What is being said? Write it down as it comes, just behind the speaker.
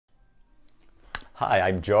Hi,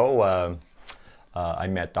 I'm Joe. I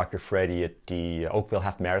met Dr. Freddie at the Oakville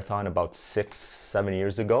Half Marathon about 6-7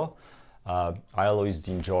 years ago. I always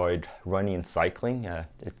enjoyed running and cycling.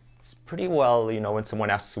 It's pretty well, when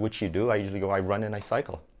someone asks what you do, I usually go, I run and I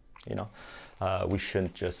cycle. We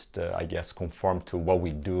shouldn't just, I guess, conform to what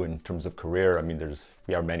we do in terms of career. I mean,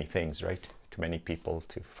 we are many things, right? To many people,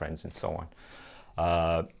 to friends and so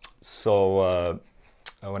on.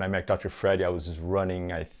 When I met Dr. Freddie, I was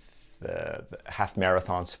running the half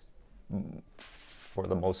marathons for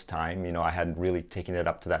the most time. I hadn't really taken it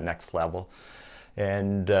up to that next level.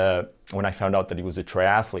 And when I found out that he was a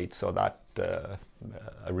triathlete, so that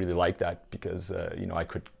I really liked that because I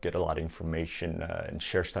could get a lot of information and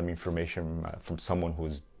share some information from someone who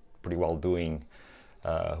was pretty well doing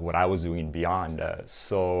what I was doing and beyond.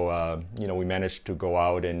 We managed to go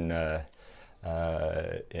out and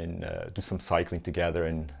do some cycling together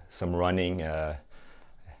and some running.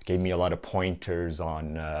 Gave me a lot of pointers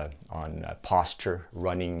on posture,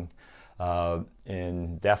 running,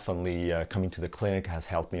 and definitely coming to the clinic has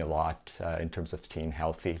helped me a lot in terms of staying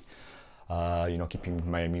healthy. Keeping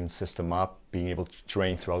my immune system up, being able to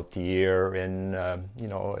train throughout the year, and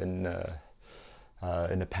in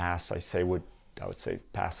the past, I would say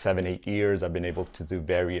past 7-8 years, I've been able to do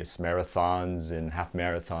various marathons and half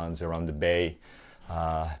marathons around the Bay.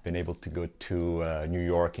 I've been able to go to New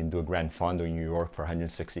York and do a Grand Fondo in New York for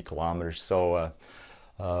 160 kilometers. So,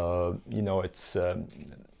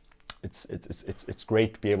 it's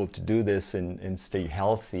great to be able to do this and stay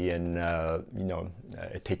healthy. And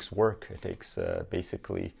it takes work. It takes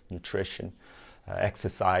basically nutrition,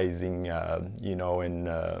 exercising,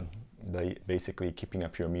 and basically keeping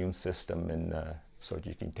up your immune system, and so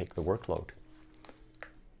you can take the workload.